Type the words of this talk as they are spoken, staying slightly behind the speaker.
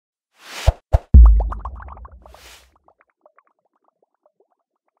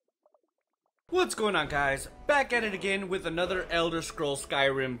What's going on, guys? Back at it again with another Elder Scrolls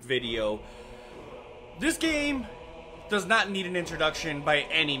Skyrim video. This game does not need an introduction by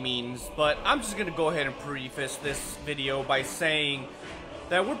any means, but I'm just gonna go ahead and preface this video by saying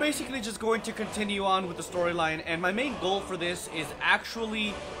that we're basically just going to continue on with the storyline, and my main goal for this is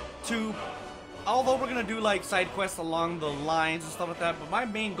actually to, although we're gonna do like side quests along the lines and stuff like that, but my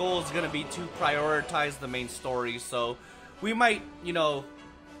main goal is gonna be to prioritize the main story. So we might, you know,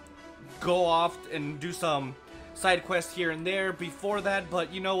 go off and do some side quests here and there before that,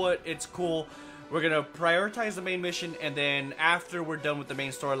 but you know what, it's cool. We're gonna prioritize the main mission, and then after we're done with the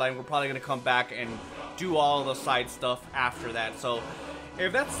main storyline, we're probably gonna come back and do all the side stuff after that. So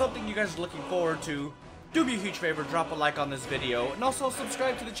if that's something you guys are looking forward to, do me a huge favor, drop a like on this video, and also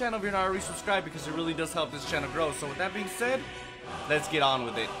subscribe to the channel if you're not already subscribed, because it really does help this channel grow. So with that being said, let's get on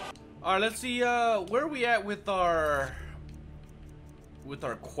with it. Alright, let's see, where are we at with our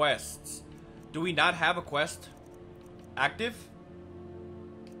quests? Do we not have a quest active?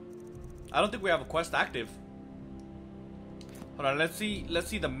 I don't think we have a quest active. Hold on, let's see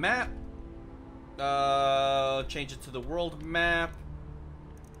the map. Change it to the world map.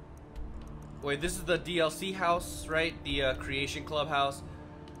 Wait, this is the DLC house, right? The creation clubhouse.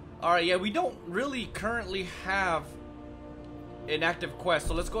 Alright, yeah, we don't really currently have an active quest,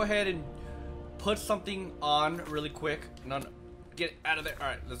 so let's go ahead and put something on really quick. No, get out of there.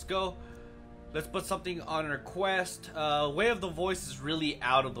 Alright, let's go. Let's put something on our quest. Way of the Voice is really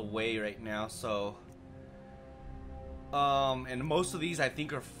out of the way right now, so and most of these I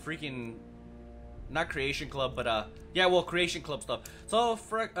think are freaking not Creation Club, but yeah, well, Creation Club stuff. So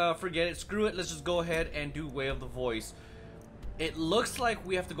forget it, screw it, let's just go ahead and do Way of the Voice. It looks like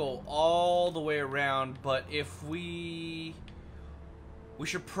we have to go all the way around, but if we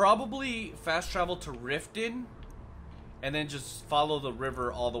should probably fast travel to Riften and then just follow the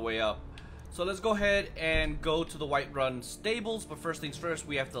river all the way up. So let's go ahead and go to the Whiterun stables, but first things first,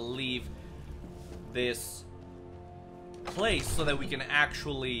 we have to leave this place so that we can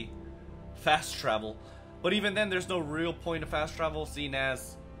actually fast travel. But even then, there's no real point of fast travel, seeing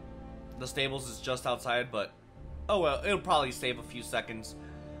as the stables is just outside, but oh well, it'll probably save a few seconds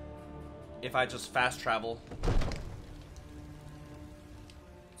if I just fast travel.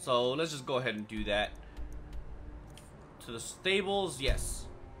 So let's just go ahead and do that. To the stables, yes.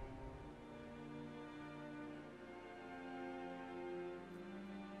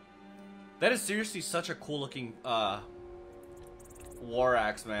 That is seriously such a cool looking war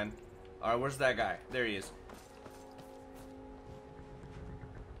axe, man. Alright, where's that guy? There he is.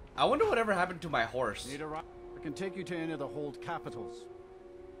 I wonder whatever happened to my horse. Need a ride? I can take you to any of the hold capitals.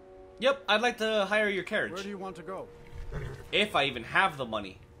 Yep, I'd like to hire your carriage. Where do you want to go? If I even have the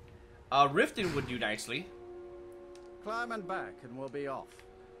money. Riften would do nicely. Climb and back and we'll be off.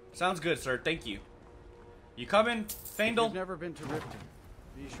 Sounds good, sir. Thank you. You coming, Faendal? If you've never been to Riften,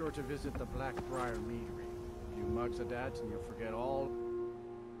 be sure to visit the Blackbriar Meadery. A few mugs of that and you'll forget all.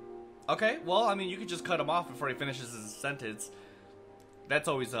 Okay, well, I mean, you could just cut him off before he finishes his sentence. That's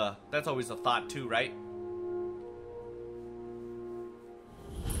always a thought too, right?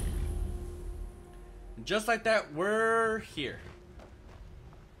 Just like that, we're here.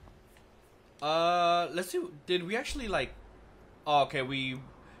 Let's see. Did we actually like? Oh, okay, we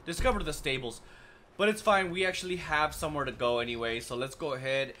discovered the stables. But it's fine, we actually have somewhere to go anyway, so let's go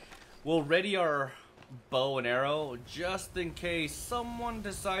ahead. We'll ready our bow and arrow just in case someone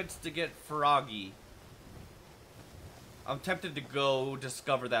decides to get froggy. I'm tempted to go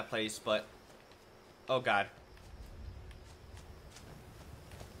discover that place, but oh god.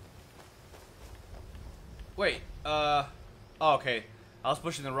 Wait, oh, okay. I was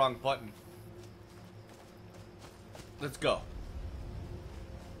pushing the wrong button. Let's go.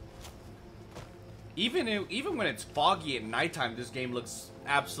 Even when it's foggy at nighttime, this game looks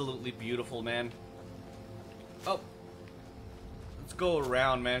absolutely beautiful, man. Oh. Let's go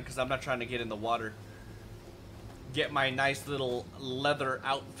around, man, because I'm not trying to get in the water. Get my nice little leather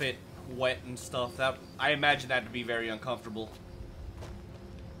outfit wet and stuff. That I imagine that to be very uncomfortable.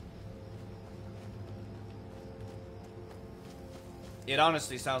 It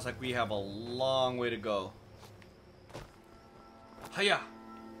honestly sounds like we have a long way to go. Hiya!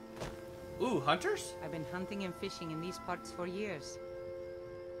 Ooh, hunters? I've been hunting and fishing in these parts for years.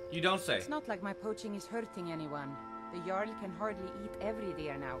 You don't say. It's not like my poaching is hurting anyone. The Jarl can hardly eat every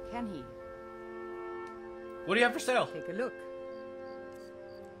deer now, can he? What do you have for sale? Take a look.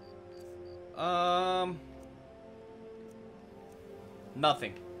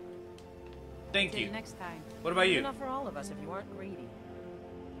 Nothing. Thank See you. you next time. What about you? Enough for all of us if you aren't greedy.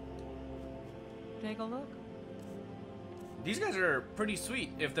 Take a look. These guys are pretty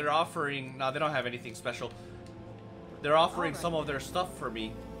sweet. If they're offering... No, they don't have anything special. They're offering some of their stuff for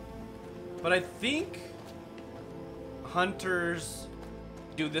me. But I think hunters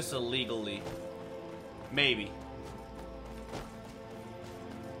do this illegally. Maybe.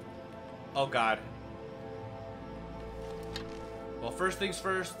 Oh god. Well, first things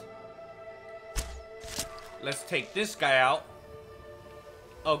first. Let's take this guy out.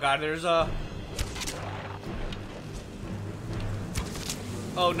 Oh god, there's a...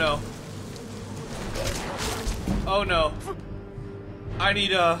 Oh no. Oh no. I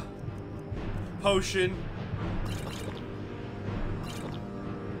need a potion.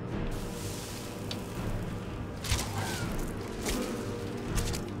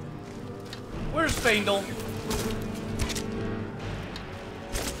 Where's Faendal?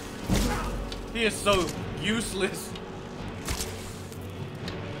 He is so useless.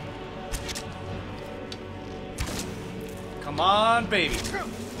 Come on, baby.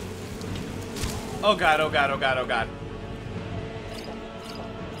 Oh god, oh god, oh god, oh god.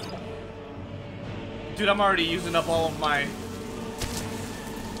 Dude, I'm already using up all of my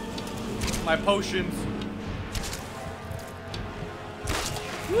potions.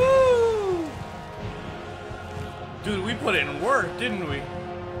 Woo! Dude, we put in work, didn't we?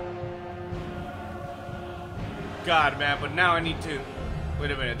 God, man, but now I need to... Wait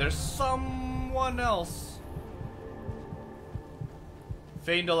a minute, there's someone else.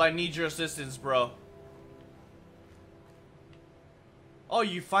 Faendal, I need your assistance, bro. Oh,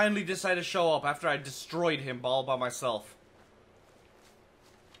 you finally decided to show up after I destroyed him all by myself.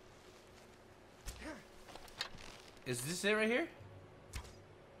 Is this it right here?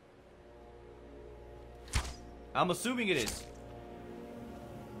 I'm assuming it is.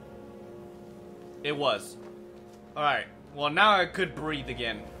 It was. Alright. Well, now I could breathe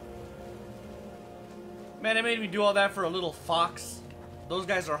again. Man, it made me do all that for a little fox. Those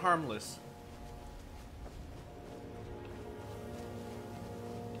guys are harmless.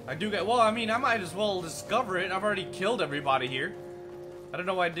 I do get... Well, I mean, I might as well discover it. I've already killed everybody here. I don't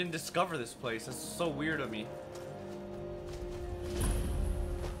know why I didn't discover this place. That's so weird of me.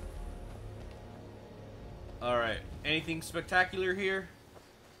 Alright. Anything spectacular here?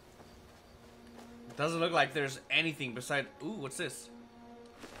 Doesn't look like there's anything besides... Ooh, what's this?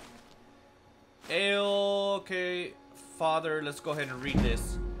 Ale, okay. Father, let's go ahead and read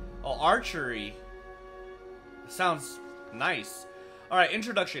this. Oh, archery. Sounds nice. Alright,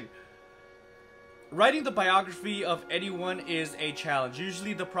 introduction. Writing the biography of anyone is a challenge.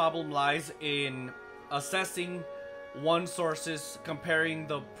 Usually the problem lies in assessing one sources, comparing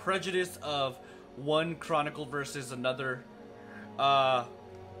the prejudice of one chronicle versus another.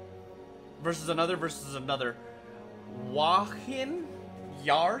 Versus another. Wahin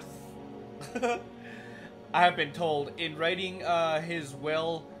Yarth? I have been told in writing his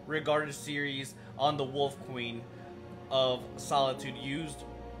well-regarded series on the Wolf Queen of Solitude used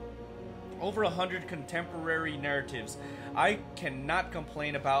over 100 contemporary narratives. I cannot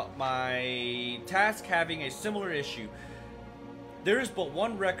complain about my task having a similar issue. There is but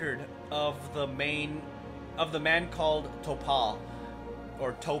one record of the man called Topal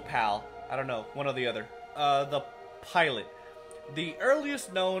or Topal. I don't know, one or the other. The pilot. The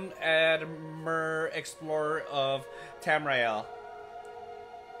earliest known explorer of Tamriel.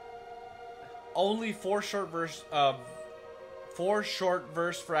 Only four short verse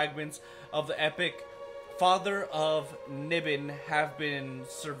fragments of the epic Father of Niben have been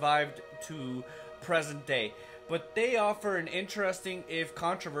survived to present day, but they offer an interesting, if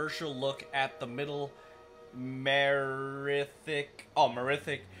controversial, look at the Middle Merithic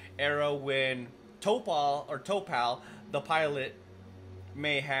era when Topal, the pilot,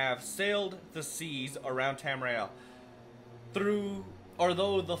 may have sailed the seas around Tamriel.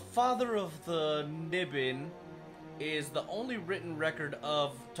 Although the Father of the Niben is the only written record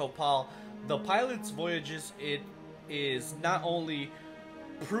of Topal, the pilot's voyages, it is not only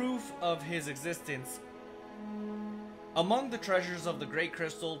proof of his existence. Among the treasures of the Great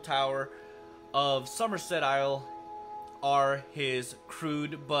Crystal Tower of Somerset Isle are his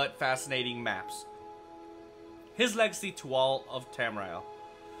crude but fascinating maps. His legacy to all of Tamriel.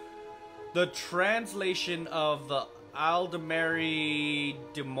 The translation of the Aldemari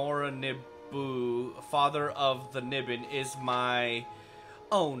Demora Nibu, Father of the Niben, is my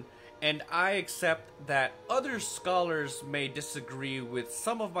own, and I accept that other scholars may disagree with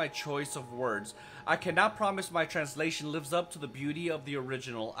some of my choice of words. I cannot promise my translation lives up to the beauty of the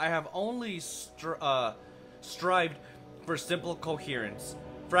original. I have only strived for simple coherence.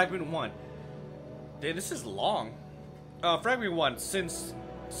 Fragment 1. Dude, this is long. Fragment 1. Since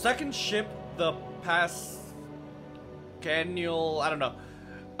second ship, the Cannial, I don't know,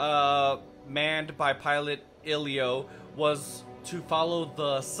 manned by pilot Ilio, was to follow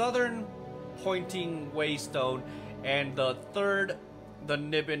the southern pointing waystone, and the third, the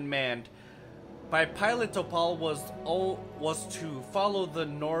Nibbin manned by pilot Topal, was to follow the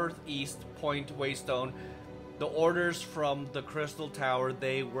northeast point waystone. The orders from the Crystal Tower,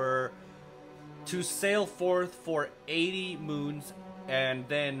 they were to sail forth for 80 moons and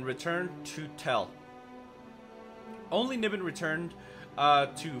then return to Tel. Only Nibbin returned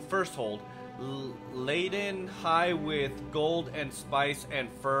to First Hold, laden high with gold and spice and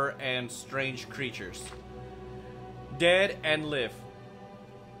fur and strange creatures, dead and live.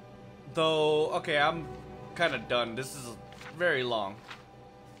 Though, okay, I'm kind of done. This is very long.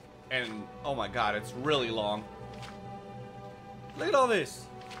 And, oh my god, it's really long. Look at all this.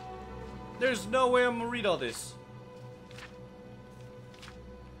 There's no way I'm gonna read all this.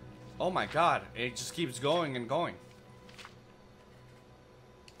 Oh my god, it just keeps going and going.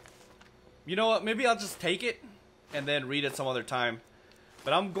 You know what, maybe I'll just take it and then read it some other time.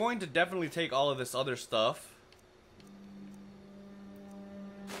 But I'm going to definitely take all of this other stuff.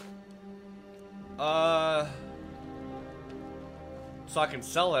 So I can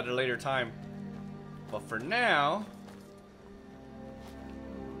sell at a later time. But for now,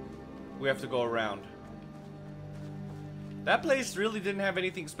 we have to go around. That place really didn't have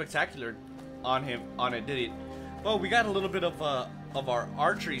anything spectacular on it, did it? Well, we got a little bit of our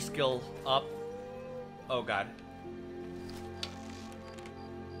archery skill up. Oh god.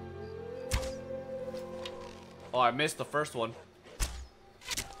 Oh, I missed the first one.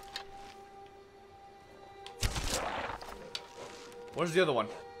 Where's the other one?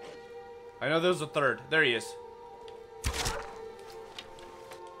 I know there's a third. There he is.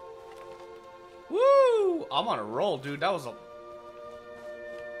 Woo! I'm on a roll, dude. That was a...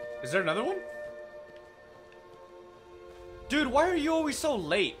 Is there another one? Dude, why are you always so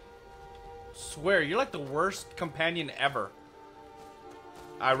late? Swear, you're like the worst companion ever.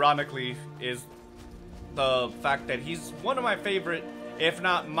 Ironically, is the fact that he's one of my favorite, if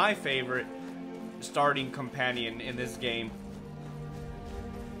not my favorite, starting companion in this game.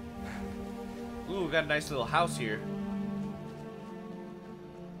 Ooh, we got a nice little house here.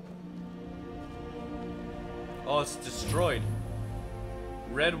 Oh, it's destroyed.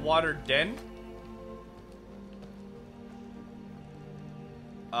 Redwater Den?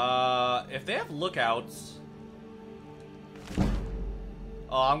 If they have lookouts...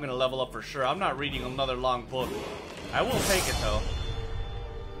 Oh, I'm gonna level up for sure. I'm not reading another long book. I will take it, though.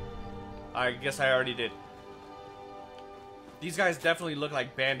 I guess I already did. These guys definitely look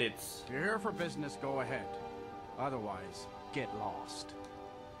like bandits. If you're here for business, go ahead. Otherwise, get lost.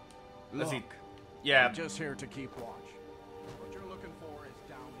 Let's see. Look, Yeah. I'm just here to keep watch. What you're looking for is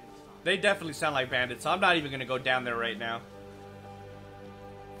down inside. They definitely sound like bandits, so I'm not even gonna go down there right now.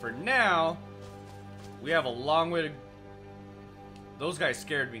 For now, we have a long way to... Those guys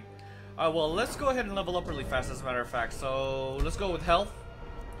scared me. Well, let's go ahead and level up really fast, as a matter of fact. So, let's go with health.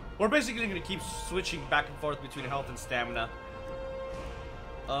 We're basically gonna keep switching back and forth between health and stamina.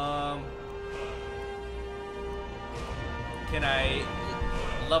 Can I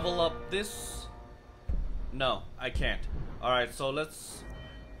level up this? No, I can't. Alright, so let's...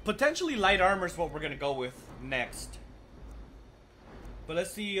 Potentially light armor is what we're gonna go with next. But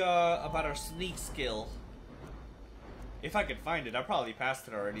let's see about our sneak skill. If I could find it. I probably passed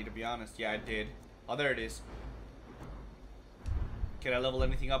it already, to be honest. Yeah, I did. Oh, there it is. Can I level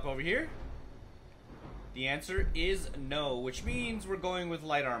anything up over here? The answer is no, which means we're going with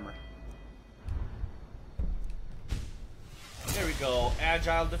light armor. There we go.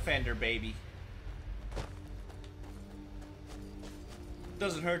 Agile defender, baby.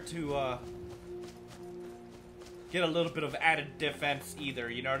 Doesn't hurt to get a little bit of added defense either,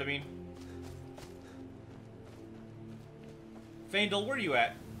 you know what I mean? Faendal, where are you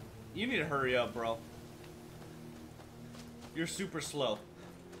at? You need to hurry up, bro. You're super slow.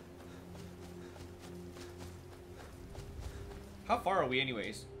 How far are we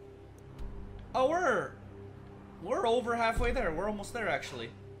anyways? Oh, we're over halfway there. We're almost there, actually.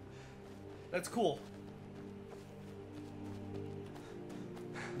 That's cool.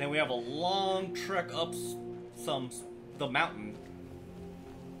 Then we have a long trek up the mountain.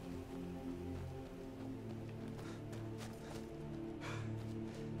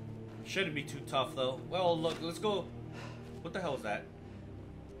 Shouldn't be too tough, though. Well, look, let's go. What the hell is that?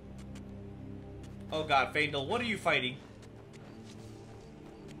 Oh god, Faendal, what are you fighting?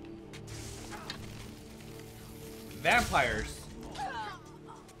 Vampires.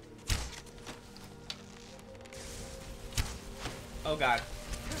 Oh god.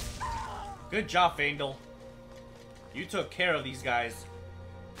 Good job, Faendal. You took care of these guys.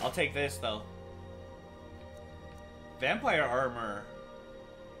 I'll take this, though. Vampire armor.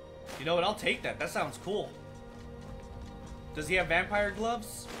 You know what? I'll take that. That sounds cool. Does he have vampire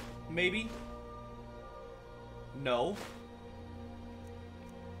gloves? Maybe? No.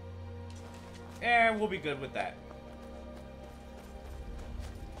 And we'll be good with that.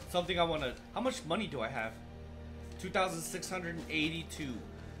 Something I want to... How much money do I have? 2,682.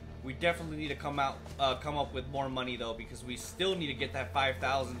 We definitely need to come up with more money, though, because we still need to get that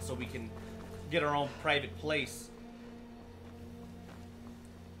 5,000 so we can get our own private place.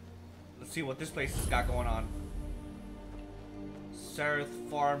 Let's see what this place has got going on. Sareth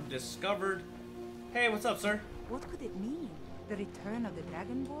Farm discovered. Hey, what's up, sir? What could it mean? The return of the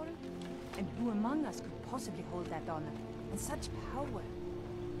Dragonborn? And who among us could possibly hold that honor? And such power?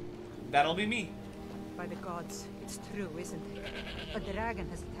 That'll be me. By the gods, it's true, isn't it? A dragon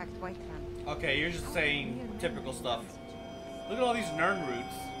has attacked Whiterun. Okay, you're just saying typical stuff. Look at all these Nern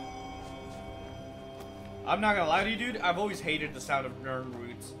roots. I'm not gonna lie to you, dude. I've always hated the sound of Nern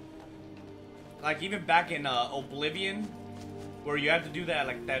roots. Like, even back in Oblivion, where you had to do that,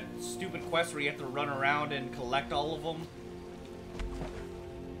 like, that stupid quest where you have to run around and collect all of them.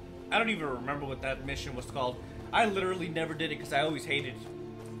 I don't even remember what that mission was called. I literally never did it because I always hated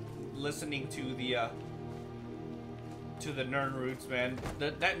listening to the Nern roots, man.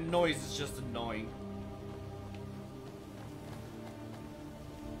 That noise is just annoying.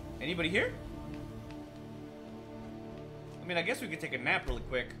 Anybody here? I mean, I guess we could take a nap really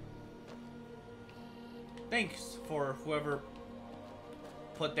quick. Thanks for whoever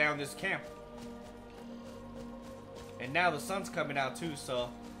put down this camp. And now the sun's coming out too, so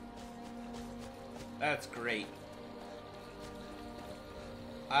that's great.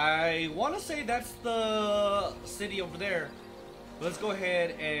 I want to say that's the city over there. Let's go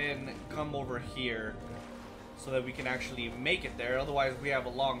ahead and come over here so that we can actually make it there. Otherwise, we have a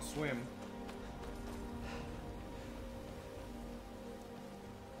long swim.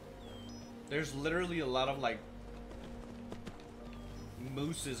 There's literally a lot of, like,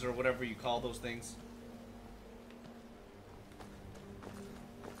 mooses or whatever you call those things.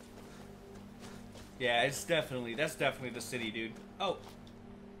 Yeah, that's definitely the city, dude. Oh,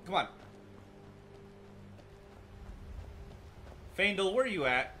 come on. Faendal, where are you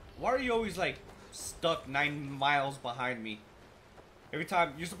at? Why are you always, like, stuck 9 miles behind me? Every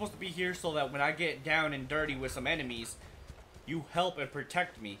time, you're supposed to be here so that when I get down and dirty with some enemies, you help and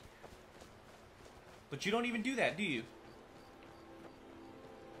protect me. But you don't even do that, do you?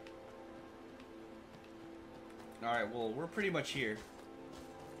 Alright, well, we're pretty much here.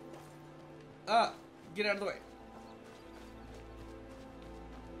 Get out of the way.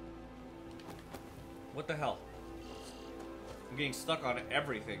 What the hell? I'm getting stuck on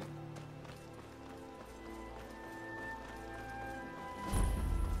everything.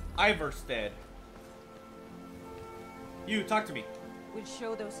 Iverstead. You, talk to me. We'll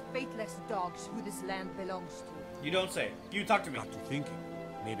show those faithless dogs who this land belongs to. You don't say. You talk to me. Got to thinking.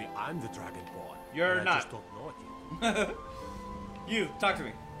 Maybe I'm the Dragonborn. You're and not. I just don't know it yet. You, talk to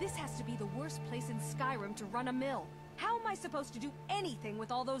me. This has to be the worst place in Skyrim to run a mill. How am I supposed to do anything with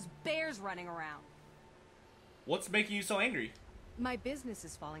all those bears running around? What's making you so angry? My business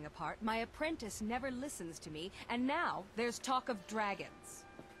is falling apart, my apprentice never listens to me, and now there's talk of dragons.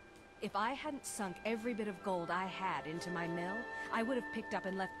 If I hadn't sunk every bit of gold I had into my mill, I would have picked up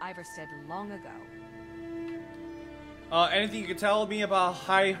and left Iverstead long ago. Anything you can tell me about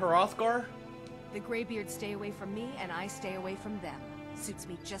HROTHGAR? The Greybeards stay away from me, and I stay away from them. Suits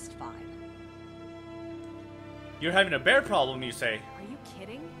me just fine. You're having a bear problem, you say? Are you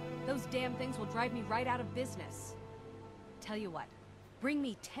kidding? Those damn things will drive me right out of business. Tell you what, bring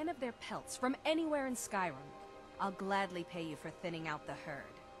me 10 of their pelts from anywhere in Skyrim. I'll gladly pay you for thinning out the herd.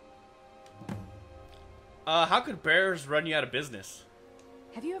 How could bears run you out of business?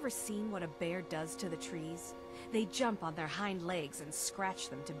 Have you ever seen what a bear does to the trees? They jump on their hind legs and scratch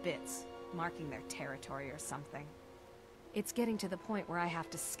them to bits, marking their territory or something. It's getting to the point where I have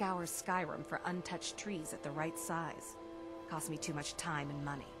to scour Skyrim for untouched trees at the right size. Costs me too much time and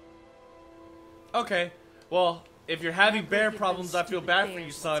money. Okay, well, if you're having bear give problems, those I feel stupid bad for bears you,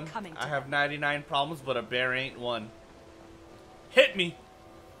 what's son. coming to I have them. 99 problems, but a bear ain't one. Hit me!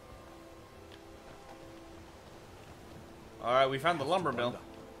 Alright, we found the lumber mill.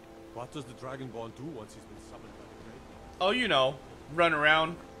 What does the Dragonborn do once he's been summoned by the Greybeard? Oh, you know, run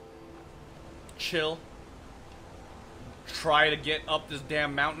around, chill, try to get up this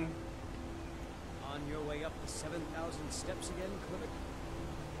damn mountain. On your way up the 7,000 steps again, Clivic?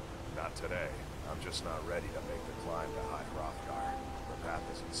 Not today. I'm just not ready to make the climb to HROTHGAR. The path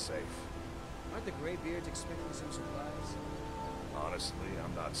isn't safe. Aren't the Greybeards expecting some supplies? Honestly,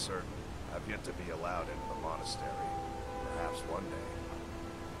 I'm not certain. I've yet to be allowed into the monastery. Perhaps one day.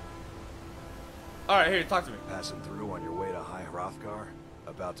 Alright, here, talk to me. Passing through on your way to HROTHGAR?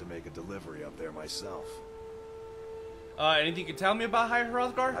 About to make a delivery up there myself. Anything you can tell me about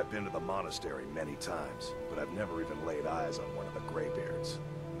HROTHGAR? I've been to the monastery many times, but I've never even laid eyes on one of the Greybeards.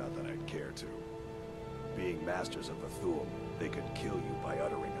 Not that I'd care to. Being masters of the Thu'um, they could kill you by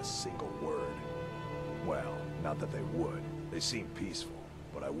uttering a single word. Well, not that they would. They seem peaceful,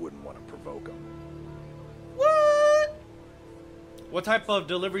 but I wouldn't want to provoke them. What? What type of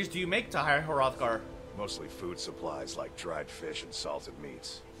deliveries do you make to HROTHGAR? Mostly food supplies like dried fish and salted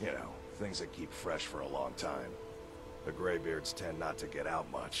meats. You know, things that keep fresh for a long time. The Greybeards tend not to get out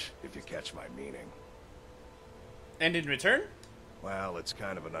much, if you catch my meaning. And in return? Well, it's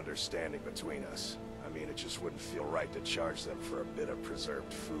kind of an understanding between us. I mean, it just wouldn't feel right to charge them for a bit of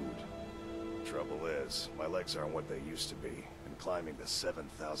preserved food. Trouble is, my legs aren't what they used to be, and climbing the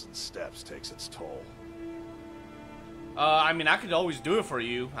 7,000 steps takes its toll. I mean, I could always do it for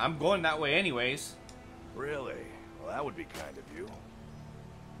you. I'm going that way anyways. Really? Well, that would be kind of you.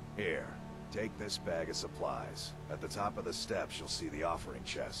 Here, take this bag of supplies. At the top of the steps, you'll see the offering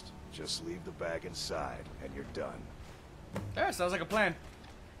chest. Just leave the bag inside, and you're done. Yeah, sounds like a plan.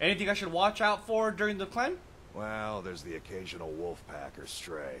 Anything I should watch out for during the climb? Well, there's the occasional wolf pack or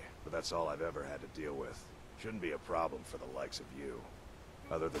stray, but that's all I've ever had to deal with. Shouldn't be a problem for the likes of you.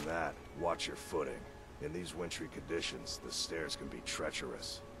 Other than that, watch your footing. In these wintry conditions, the stairs can be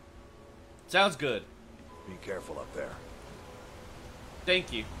treacherous. Sounds good. Be careful up there.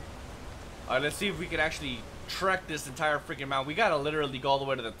 Thank you. Alright, let's see if we can actually trek this entire freaking mountain. We gotta literally go all the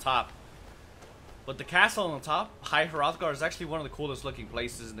way to the top. But the castle on the top, HROTHGAR, is actually one of the coolest looking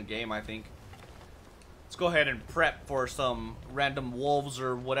places in the game, I think. Let's go ahead and prep for some random wolves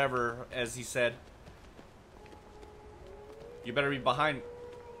or whatever, as he said. You better be behind.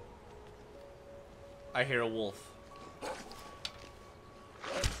 I hear a wolf.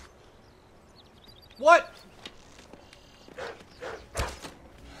 What?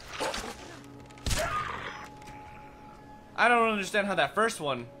 I don't understand how that first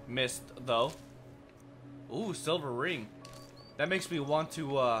one missed, though. Ooh, silver ring. That makes me want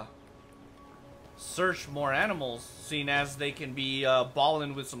to, search more animals, seeing as they can be,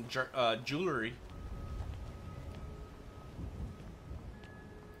 balling with some jewelry.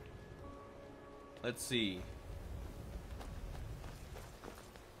 Let's see.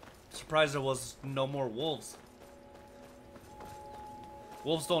 Surprised there was no more wolves.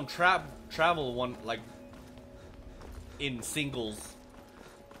 Wolves don't travel in singles.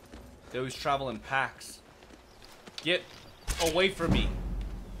 They always travel in packs. Get away from me.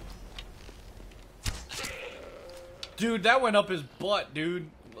 Dude, that went up his butt, dude.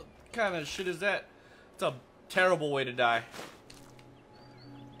 What kind of shit is that? It's a terrible way to die.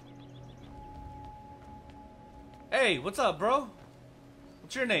 Hey, what's up, bro?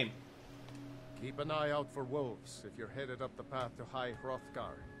 What's your name? Keep an eye out for wolves if you're headed up the path to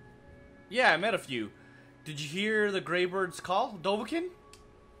HROTHGAR. Yeah, I met a few. Did you hear the Greybird's call, Dovahkiin?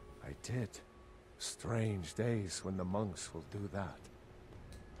 I did. Strange days when the monks will do that.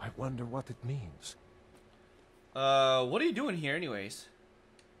 I wonder what it means. What are you doing here anyways?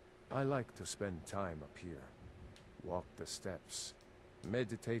 I like to spend time up here. Walk the steps.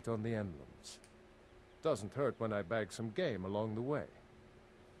 Meditate on the emblems. Doesn't hurt when I bag some game along the way.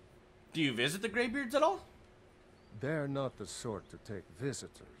 Do you visit the Greybeards at all? They're not the sort to take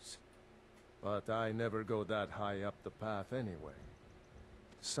visitors. But I never go that high up the path anyway.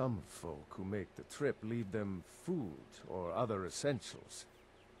 Some folk who make the trip leave them food or other essentials.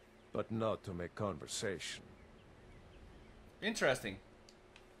 But not to make conversation. Interesting.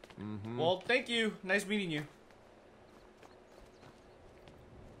 Well, thank you. Nice meeting you.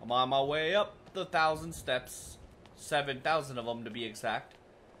 I'm on my way up the 1,000 steps. 7,000 of them to be exact.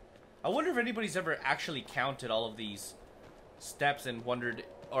 I wonder if anybody's ever actually counted all of these steps and wondered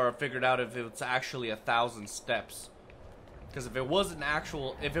or figured out if it's actually 1,000 steps. Because if it was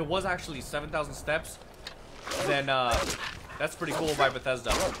actually 7,000 steps, then that's pretty cool by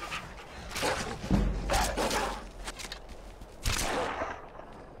Bethesda.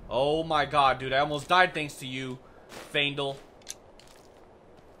 Oh my god, dude, I almost died thanks to you, Faendal.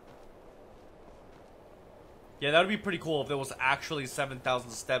 Yeah, that would be pretty cool if there was actually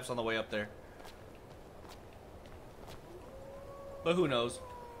 7,000 steps on the way up there. But who knows?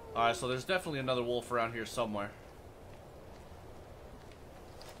 Alright, so there's definitely another wolf around here somewhere.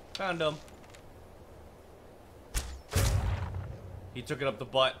 Found him. He took it up the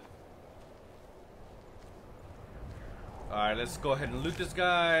butt. Alright, let's go ahead and loot this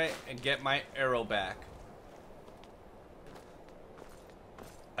guy and get my arrow back.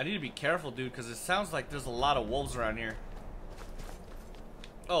 I need to be careful, dude, because it sounds like there's a lot of wolves around here.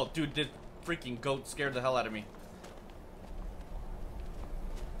 Oh, dude, the freaking goat scared the hell out of me.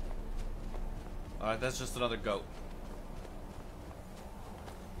 Alright, that's just another goat.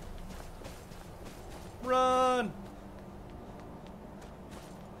 Run!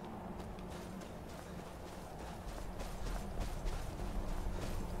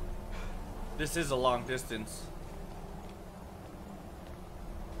 This is a long distance.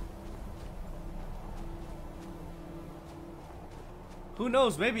 Who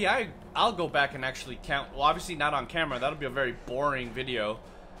knows? Maybe I'll go back and actually count. Well, obviously not on camera. That'll be a very boring video.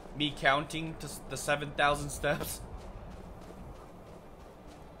 Me counting to the 7,000 steps.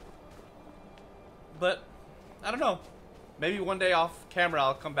 But I don't know. Maybe one day off camera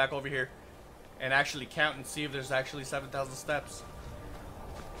I'll come back over here and actually count and see if there's actually 7,000 steps.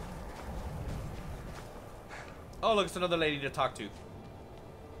 Oh, look, it's another lady to talk to.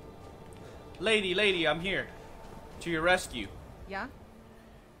 Lady, I'm here. To your rescue. Yeah?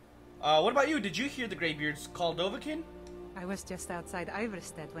 What about you? Did you hear the Greybeards call Dovahkiin? I was just outside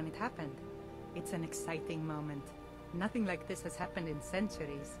Iverstead when it happened. It's an exciting moment. Nothing like this has happened in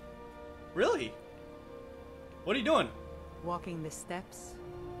centuries. Really? What are you doing? Walking the steps,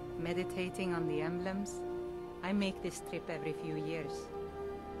 meditating on the emblems. I make this trip every few years.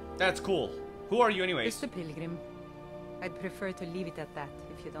 That's cool. Who are you anyways? Just a pilgrim. I'd prefer to leave it at that,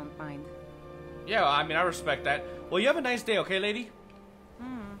 if you don't mind. Yeah, I mean, I respect that. Well, you have a nice day, okay, lady?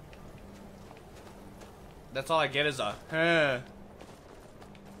 That's all I get is a, huh.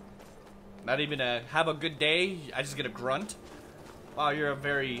 Not even a, have a good day, I just get a grunt. Wow, you're a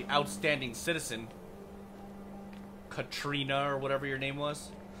very outstanding citizen. Katrina, or whatever your name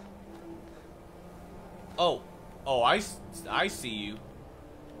was. Oh, I see you.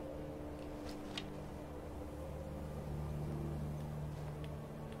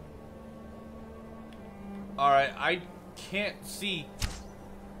 Alright, I can't see.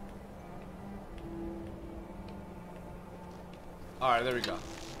 Alright, there we go.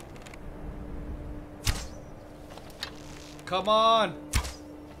 Come on!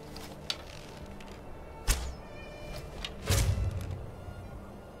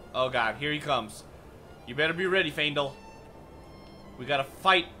 Oh god, here he comes. You better be ready, Faendal. We got a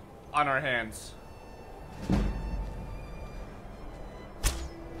fight on our hands.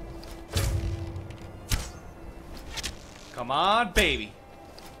 Come on, baby.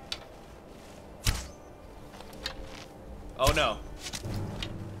 Oh no.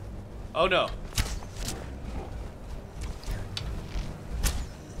 Oh no.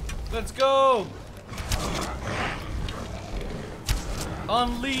 Let's go.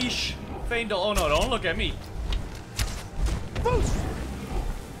 Unleash Faendal. Oh no, don't look at me. Boost.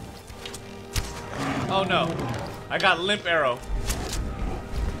 Oh no. I got limp arrow.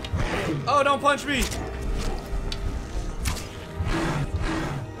 Oh, don't punch me.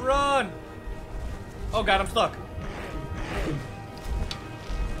 Run. Oh god, I'm stuck.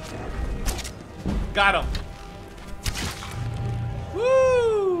 Got him.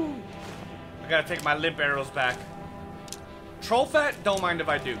 Woo! I gotta take my limp arrows back. Troll fat? Don't mind if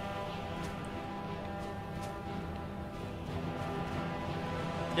I do.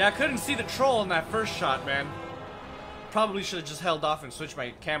 Yeah, I couldn't see the troll in that first shot, man. Probably should have just held off and switched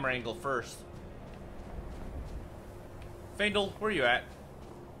my camera angle first. Faendal, where are you at?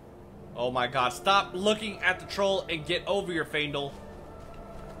 Oh my god, stop looking at the troll and get over your Faendal.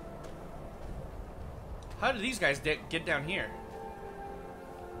 How did these guys get down here?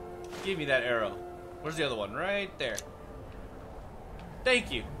 Give me that arrow. Where's the other one? Right there.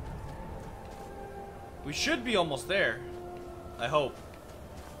 Thank you. We should be almost there. I hope.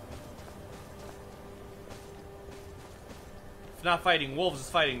 If not fighting wolves, it's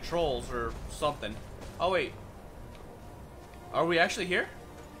fighting trolls or something. Oh wait. Are we actually here?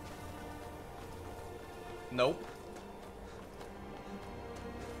 Nope.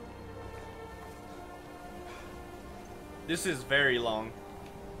 This is very long.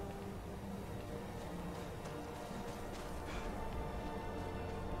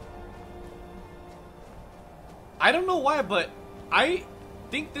 I don't know why, but I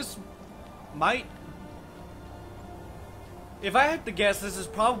think this might... If I had to guess, this is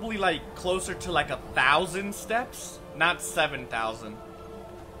probably like closer to like 1,000 steps, not 7,000.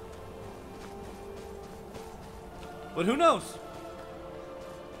 But who knows?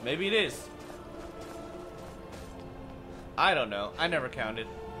 Maybe it is. I don't know. I never counted.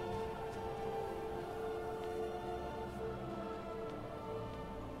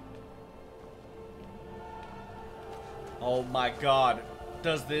 Oh my god.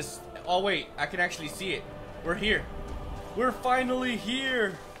 Does this... Oh wait, I can actually see it. We're here. We're finally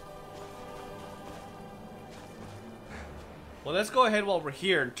here. Well, let's go ahead while we're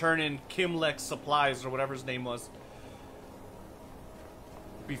here and turn in Kimlek's supplies, or whatever his name was,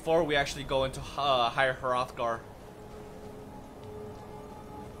 before we actually go into higher HROTHGAR.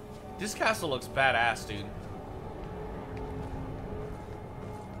 This castle looks badass, dude.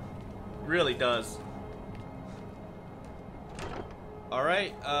 Really does.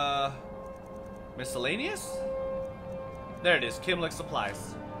 Alright, miscellaneous? There it is, Kimlek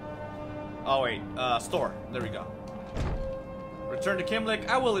supplies. Oh wait, store. There we go. Return to Kimlek.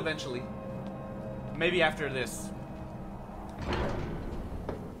 I will eventually. Maybe after this.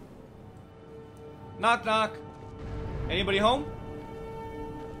 Knock knock. Anybody home?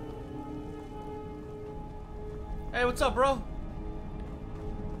 Hey, what's up, bro?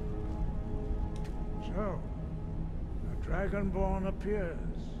 So, a Dragonborn appears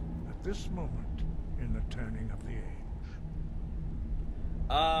at this moment in the turning of the age.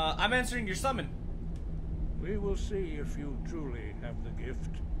 I'm answering your summon. We will see if you truly have the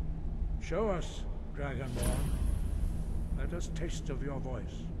gift. Show us, Dragonborn. Let us taste of your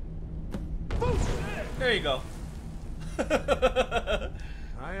voice. There you go.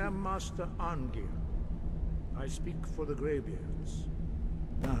 I am Master Angir. I speak for the Greybeards.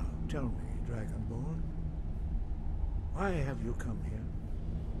 Now, tell me, Dragonborn, why have you come here?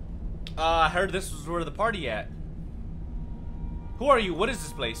 I heard this was where the party at. Who are you? What is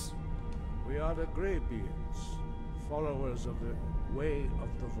this place? We are the Greybeards, followers of the Way of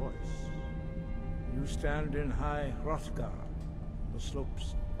the Voice. You stand in high HROTHGAR, the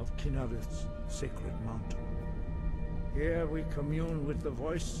slopes of Kinnarith's sacred mountain. Here we commune with the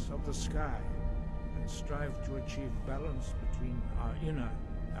voice of the sky and strive to achieve balance between our inner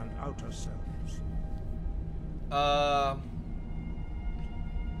and outer selves. I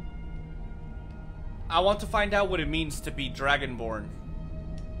want to find out what it means to be Dragonborn.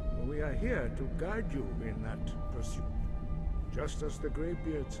 We are here to guide you in that pursuit, just as the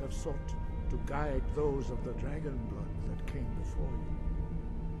Greybeards have sought to guide those of the dragon blood that came before you.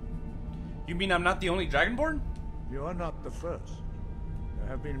 You mean I'm not the only Dragonborn? You are not the first. There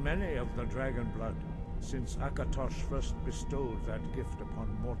have been many of the dragon blood since Akatosh first bestowed that gift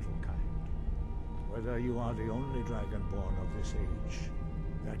upon mortal kind. Whether you are the only Dragonborn of this age,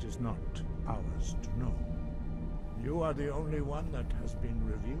 that is not ours to know. You are the only one that has been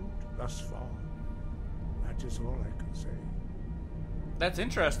revealed thus far. That is all I can say. That's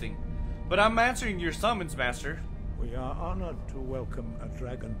interesting. But I'm answering your summons, Master. We are honored to welcome a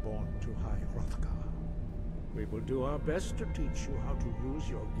Dragonborn to High HROTHGAR. We will do our best to teach you how to use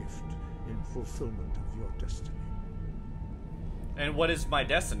your gift in fulfillment of your destiny. And what is my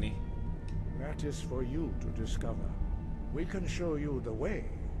destiny? That is for you to discover. We can show you the way,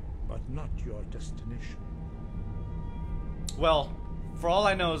 but not your destination. Well, for all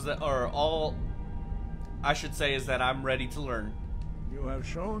I know is that, or all I should say is that I'm ready to learn. You have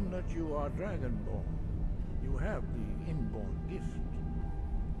shown that you are Dragonborn. You have the inborn gift.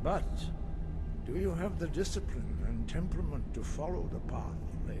 But do you have the discipline and temperament to follow the path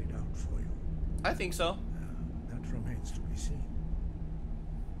laid out for you? I think so. That remains to be seen.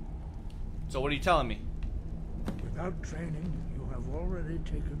 So what are you telling me? Without training, you have already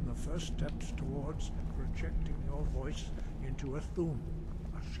taken the first steps towards projecting your voice into a thum,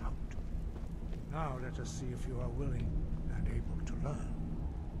 a shout. Now let us see if you are willing and able to learn.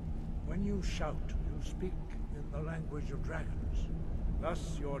 When you shout, you speak in the language of dragons.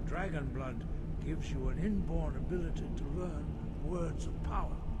 Thus, your dragon blood gives you an inborn ability to learn words of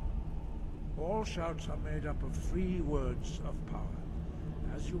power. All shouts are made up of 3 words of power.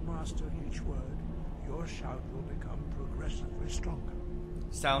 As you master each word, your shout will become progressively stronger.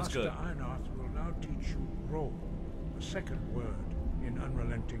 Sounds good. Master Einarth will now teach you Ro, the second word in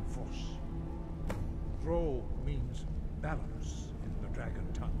unrelenting force. Ro means balance in the dragon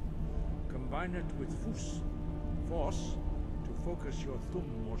tongue. Combine it with Fus, force, to focus your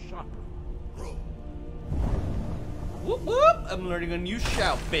thumb more sharply. Ro. Whoop whoop! I'm learning a new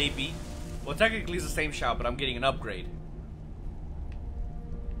shout, baby. Well, technically it's the same shout, but I'm getting an upgrade.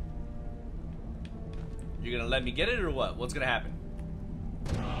 You're gonna let me get it or what? What's gonna happen?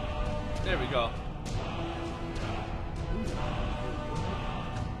 There we go.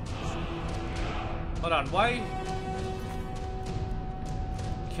 Hold on, why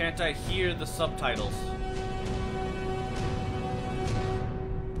can't I hear the subtitles?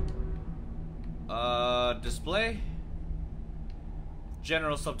 Display?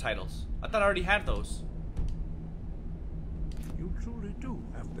 General subtitles. I thought I already had those. You truly do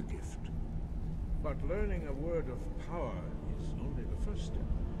have the gift. But learning a word of power is only the first step.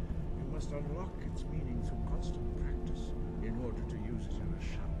 You must unlock its meaning through constant practice in order to use it in a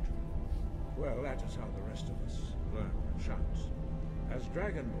shout. Well, that is how the rest of us learn shouts. As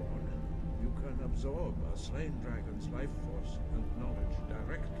Dragonborn, you can absorb a slain dragon's life force and knowledge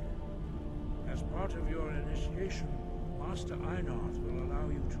directly. As part of your initiation, Master Einarth will allow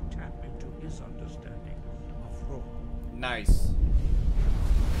you to tap into his understanding of roll. Nice.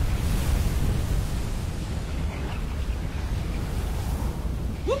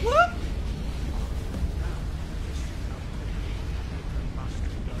 Whoop whoop!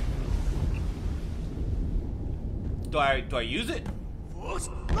 Do I use it? Oh,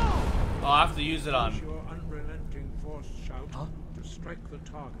 I have to use it on. Use your unrelenting force shout to strike the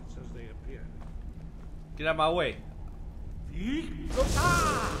targets as they appear. Get out of my way.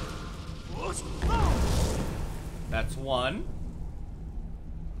 That's one.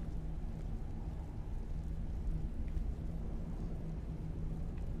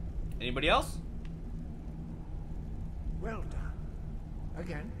 Anybody else? Well done.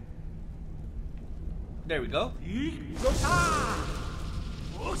 Again. There we go.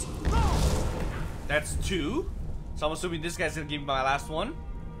 That's two. So I'm assuming this guy's gonna give me my last one.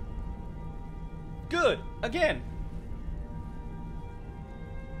 Good. Again.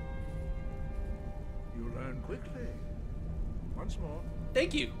 You learn quickly. Once more.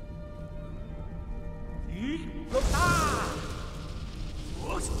 Thank you.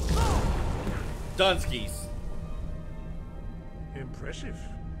 Dunskies. Impressive.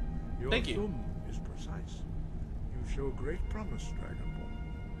 Your Thank you. thumb is precise. You show great promise, Dragonborn.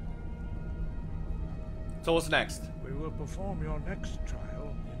 So what's next? We will perform your next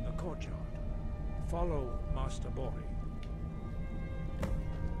trial in the courtyard. Follow Master Bori.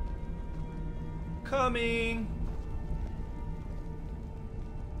 Coming.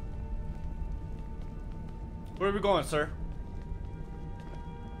 Where are we going, sir?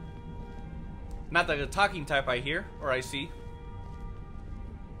 Not the talking type I hear or I see.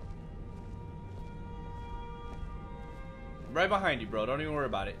 Right behind you, bro. Don't even worry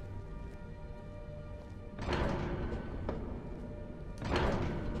about it.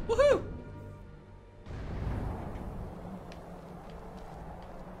 Woohoo!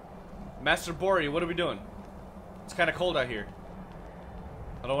 Master Bori, what are we doing? It's kind of cold out here.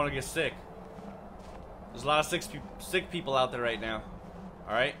 I don't want to get sick. There's a lot of sick people out there right now.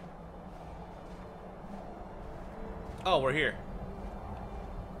 Alright? Oh, we're here.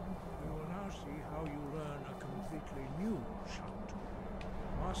 We will now see how you learn a completely new shout.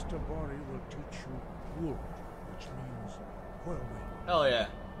 Master Bori will teach you wool, which means whirlwind. Hell yeah.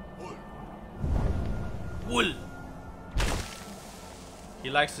 Wool. He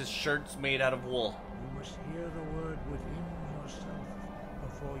likes his shirts made out of wool. You must hear the word within yourself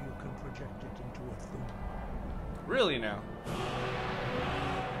before you can project it into a thing. Really now?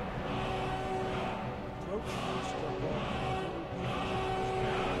 Approach Master Bori.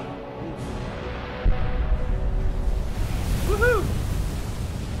 Woohoo!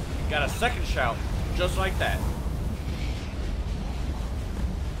 Got a second shout, just like that.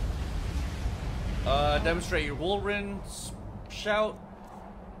 Demonstrate your whirlwind shout.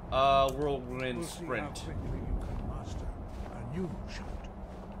 Whirlwind We'll see sprint. how quickly you can master a new shout.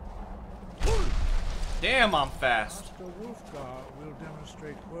 Damn, I'm fast. Master HROTHGAR will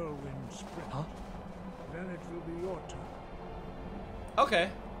demonstrate whirlwind sprint. Huh? Then it will be your turn. Okay.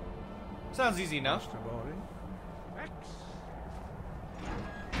 Sounds easy enough. Master Bori. X.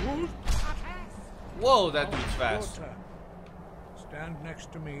 Whoa, that dude's Your fast. turn. Stand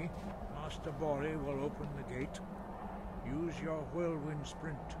next to me. Master Bori will open the gate. Use your whirlwind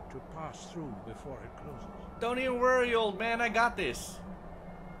sprint to pass through before it closes. Don't even worry, old man. I got this.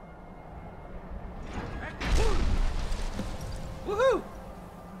 Woohoo!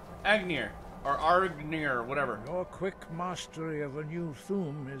 Agnir. Or Argnir, whatever. Your quick mastery of a new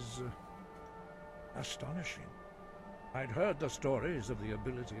thum is astonishing. I'd heard the stories of the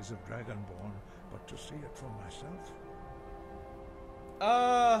abilities of Dragonborn, but to see it for myself.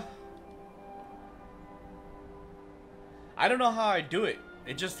 I don't know how I do it.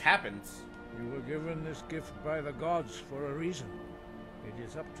 It just happens. You were given this gift by the gods for a reason. It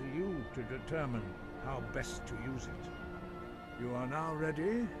is up to you to determine how best to use it. You are now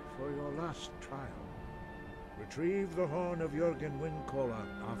ready for your last trial. Retrieve the horn of Jürgen Windcaller,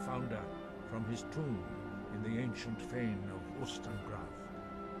 our founder, from his tomb in the ancient fane of Ustengrav.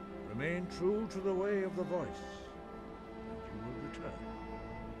 Remain true to the way of the voice, and you will return.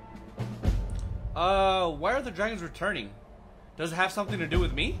 Why are the dragons returning? Does it have something to do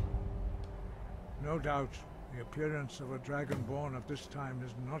with me? No doubt, the appearance of a Dragonborn at this time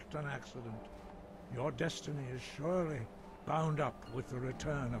is not an accident. Your destiny is surely bound up with the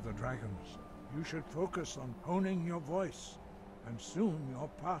return of the dragons. You should focus on honing your voice, and soon your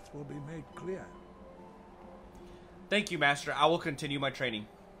path will be made clear. Thank you, Master. I will continue my training.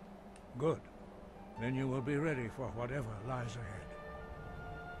 Good. Then you will be ready for whatever lies ahead.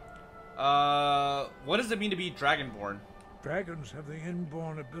 What does it mean to be Dragonborn? Dragons have the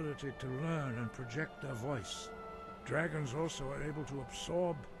inborn ability to learn and project their voice. Dragons also are able to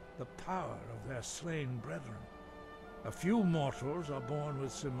absorb the power of their slain brethren. A few mortals are born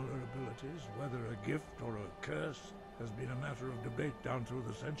with similar abilities. Whether a gift or a curse has been a matter of debate down through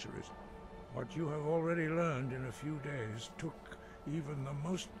the centuries. What you have already learned in a few days took even the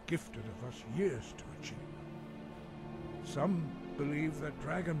most gifted of us years to achieve. Some believe that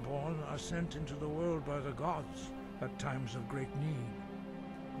Dragonborn are sent into the world by the gods at times of great need.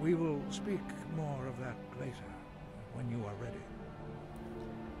 We will speak more of that later, when you are ready.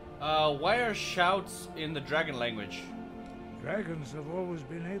 Why are shouts in the dragon language? Dragons have always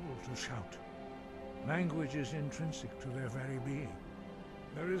been able to shout. Language is intrinsic to their very being.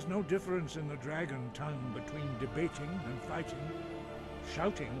 There is no difference in the dragon tongue between debating and fighting.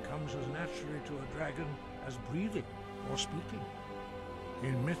 Shouting comes as naturally to a dragon as breathing or speaking.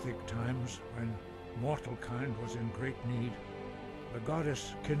 In mythic times, when mortal kind was in great need, the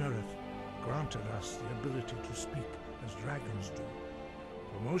goddess Kinnereth granted us the ability to speak as dragons do.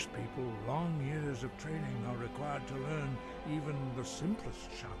 For most people, long years of training are required to learn even the simplest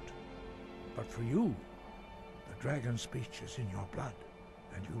shout. But for you, the dragon speech is in your blood,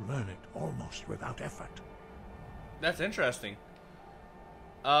 and you learn it almost without effort. That's interesting.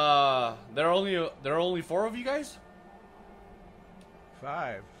 There are only 4 of you guys?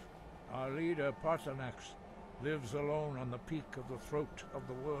 5. Our leader, Parthenax, lives alone on the peak of the throat of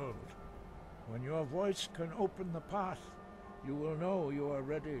the world. When your voice can open the path, you will know you are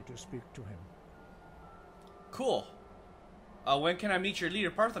ready to speak to him. Cool. When can I meet your leader,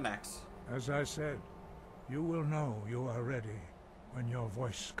 Parthenax? As I said, you will know you are ready when your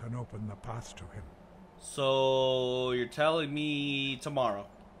voice can open the path to him. So, you're telling me tomorrow.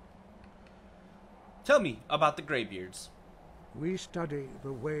 Tell me about the Greybeards. We study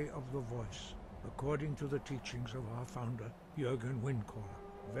the way of the voice, according to the teachings of our founder, Jürgen Windcaller.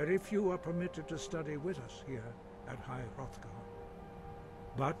 Very few are permitted to study with us here at HROTHGAR.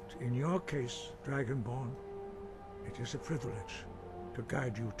 But in your case, Dragonborn, it is a privilege to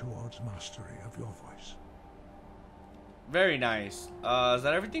guide you towards mastery of your voice. Very nice. Is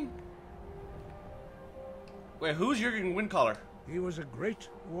that everything? Wait, who's Jürgen Windcaller? He was a great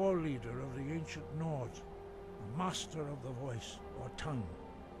war leader of the ancient Nords, a master of the voice, or tongue.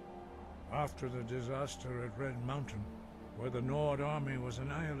 After the disaster at Red Mountain, where the Nord army was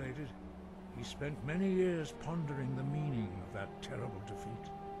annihilated, he spent many years pondering the meaning of that terrible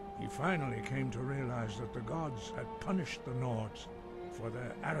defeat. He finally came to realize that the gods had punished the Nords for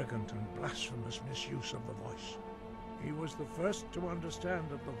their arrogant and blasphemous misuse of the voice. He was the first to understand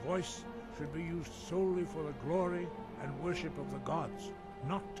that the voice should be used solely for the glory and worship of the gods,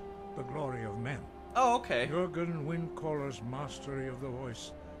 not the glory of men. Oh, okay. Jürgen Windcaller's mastery of the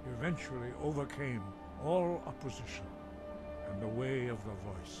voice eventually overcame all opposition, and the way of the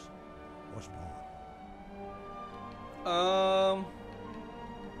voice was born.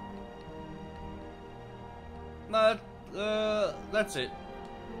 That's it.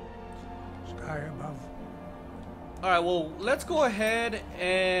 Sky above. Alright, well, let's go ahead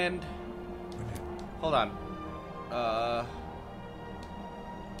and... Hold on.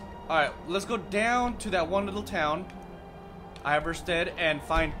 Alright, let's go down to that one little town, Iverstead, and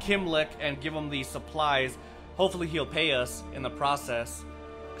find Kimlik and give him these supplies. Hopefully he'll pay us in the process,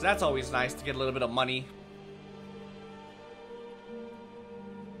 because that's always nice to get a little bit of money.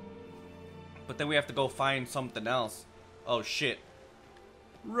 But then we have to go find something else. Oh shit.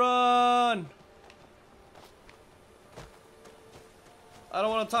 Run! I don't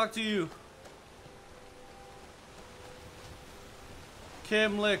want to talk to you.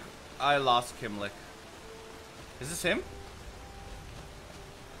 Kimlik. I lost Kimlik. Is this him?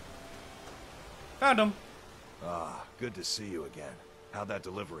 Found him. Ah, good to see you again. How'd that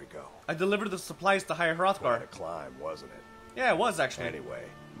delivery go? I delivered the supplies to High Quite HROTHGAR. a climb, wasn't it? Yeah, it was actually. Anyway,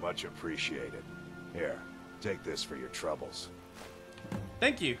 much appreciated. Here, take this for your troubles.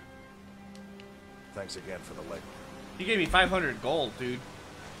 Thank you. Thanks again for the leg. He gave me 500 gold, dude.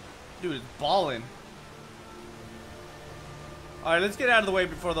 Dude is balling. Alright, let's get out of the way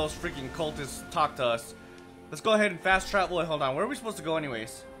before those freaking cultists talk to us. Let's go ahead and fast travel. Wait, hold on. Where are we supposed to go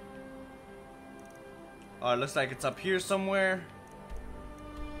anyways? Alright, looks like it's up here somewhere.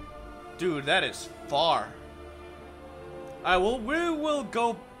 Dude, that is far. Alright, well, we will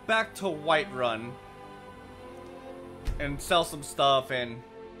go back to Whiterun and sell some stuff and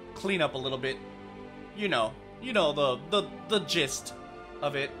clean up a little bit. You know the gist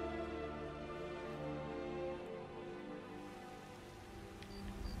of it.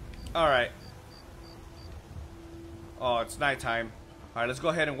 Alright. Oh, it's nighttime. Alright, let's go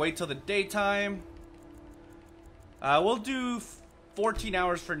ahead and wait till the daytime. We'll do 14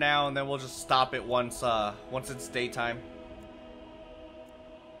 hours for now, and then we'll just stop it once it's daytime.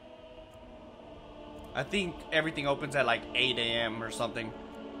 I think everything opens at like 8 a.m. or something.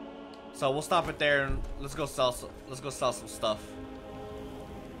 So we'll stop it there and let's go sell some stuff.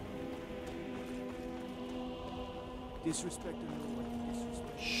 Disrespect and no one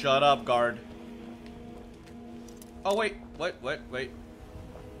disrespect. Shut up, guard. Oh wait, wait.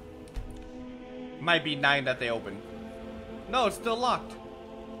 Might be 9 that they open. No, it's still locked. So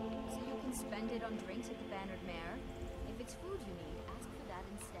you can spend it on drinks at the Bannered Mare. If it's food you need, ask for that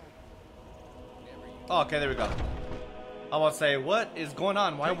instead. Oh, okay, there we go. I want to say, what is going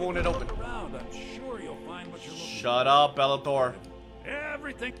on? Why won't it open? Around, I'm sure you'll find what you're looking for. Shut up, Bellator.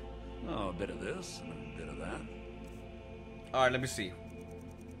 Everything. Oh, a bit of this and a bit of that. Alright, let me see.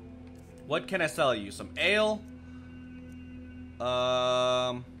 What can I sell you? Some ale?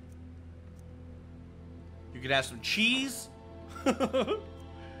 You could have some cheese?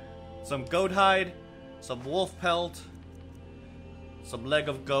 Some goat hide? Some wolf pelt? Some leg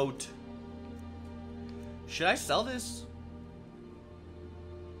of goat? Should I sell this?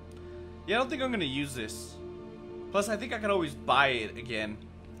 Yeah, I don't think I'm gonna use this. Plus, I think I could always buy it again.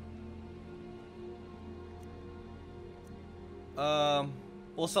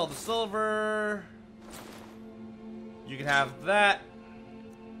 We'll sell the silver. You can have that.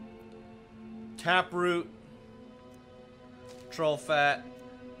 Taproot. Troll fat.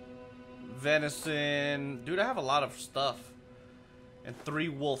 Venison. Dude, I have a lot of stuff. And 3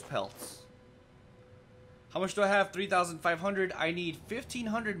 wolf pelts. How much do I have? 3,500. I need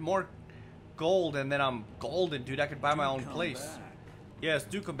 1,500 more gold, and then I'm golden, dude. I could buy my own place. Yes,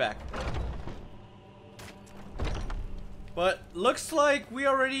 do come back. But looks like we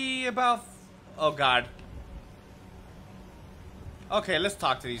already about... Oh, God. Okay, let's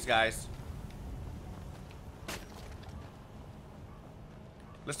talk to these guys.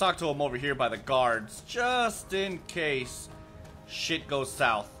 Let's talk to them over here by the guards, just in case shit goes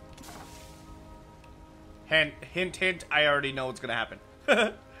south. Hint, hint, hint, I already know what's gonna happen.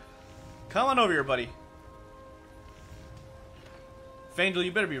 Come on over here, buddy. Fangel,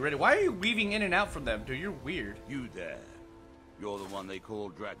 you better be ready. Why are you weaving in and out from them, dude? You're weird. You there. You're the one they call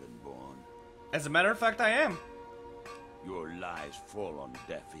Dragonborn. As a matter of fact, I am. Your lies fall on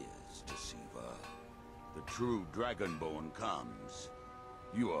deaf ears, deceiver. The true Dragonborn comes.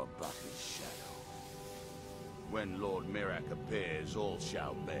 You are but his shadow. When Lord Mirak appears, all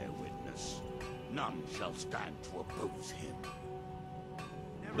shall bear witness. None shall stand to oppose him.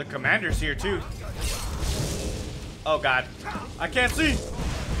 The commander's here too. Oh God, I can't see.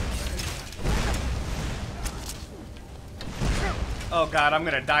 Oh God, I'm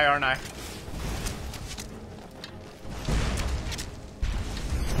gonna die, aren't I?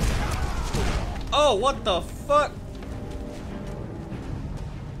 Oh, what the fuck?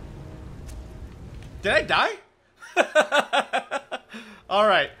 Did I die?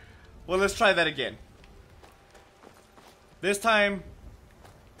 Alright. Well, let's try that again. This time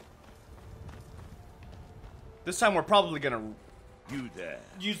we're probably gonna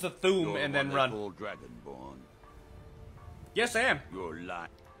use the Thum and then run. Dragonborn. Yes, I am. Your lie.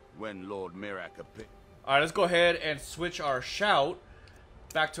 When Lord Mirak appears. Alright, let's go ahead and switch our shout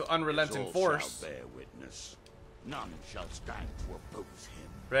back to Unrelenting Force. Shall bear witness. None shall stand to oppose him.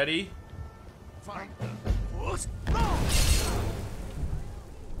 Ready? Fight.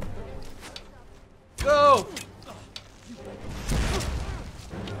 Go!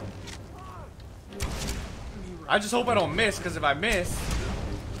 I just hope I don't miss, because if I miss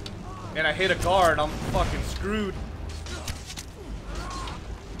and I hit a guard, I'm fucking screwed.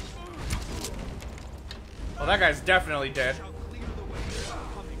 Oh, that guy's definitely dead.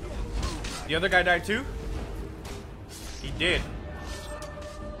 The other guy died too? He did.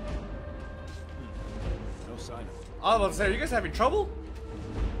 No sign of it. I was about to say, are you guys having trouble?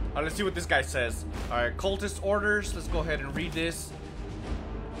 Alright, let's see what this guy says. Alright, cultist orders. Let's go ahead and read this.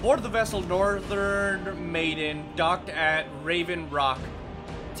 Board the vessel Northern Maiden, docked at Raven Rock.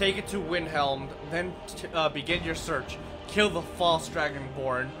 Take it to Windhelm, then begin your search. Kill the false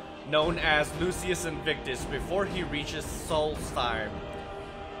Dragonborn, known as Lucius Invictus, before he reaches Solstheim.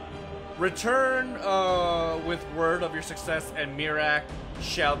 Return with word of your success, and Mirak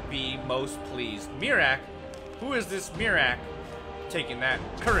shall be most pleased. Mirak? Who is this Mirak? Taking that.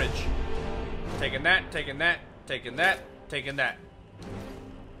 Courage. Taking that, taking that, taking that, taking that.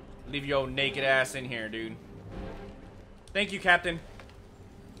 Leave your naked ass in here, dude. Thank you, Captain.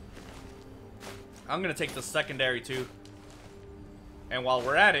 I'm gonna take the secondary, too. And while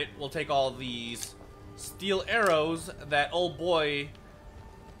we're at it, we'll take all these steel arrows that old boy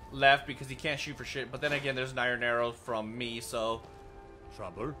left because he can't shoot for shit. But then again, there's an iron arrow from me, so...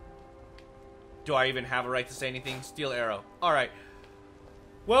 Trouble? Do I even have a right to say anything? Steel arrow. Alright.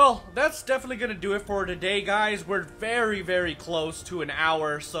 Well, that's definitely going to do it for today, guys. We're very, very close to an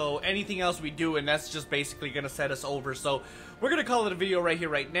hour, so anything else we do, and that's just basically going to set us over. So, we're going to call it a video right here,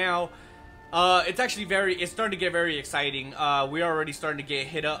 right now. It's actually it's starting to get very exciting. We're already starting to get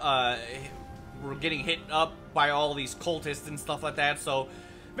hit up, we're getting hit up by all these cultists and stuff like that, so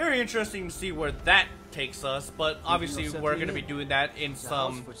very interesting to see where that takes us, but obviously we're going to be doing that in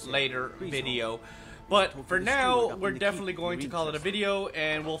some later video. But for now, we're definitely going to call it a video,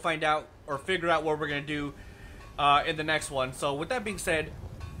 and we'll find out or figure out what we're going to do in the next one. So with that being said,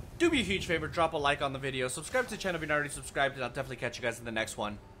 do me a huge favor, drop a like on the video, subscribe to the channel if you're not already subscribed, and I'll definitely catch you guys in the next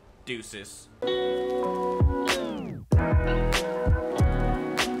one. Deuces.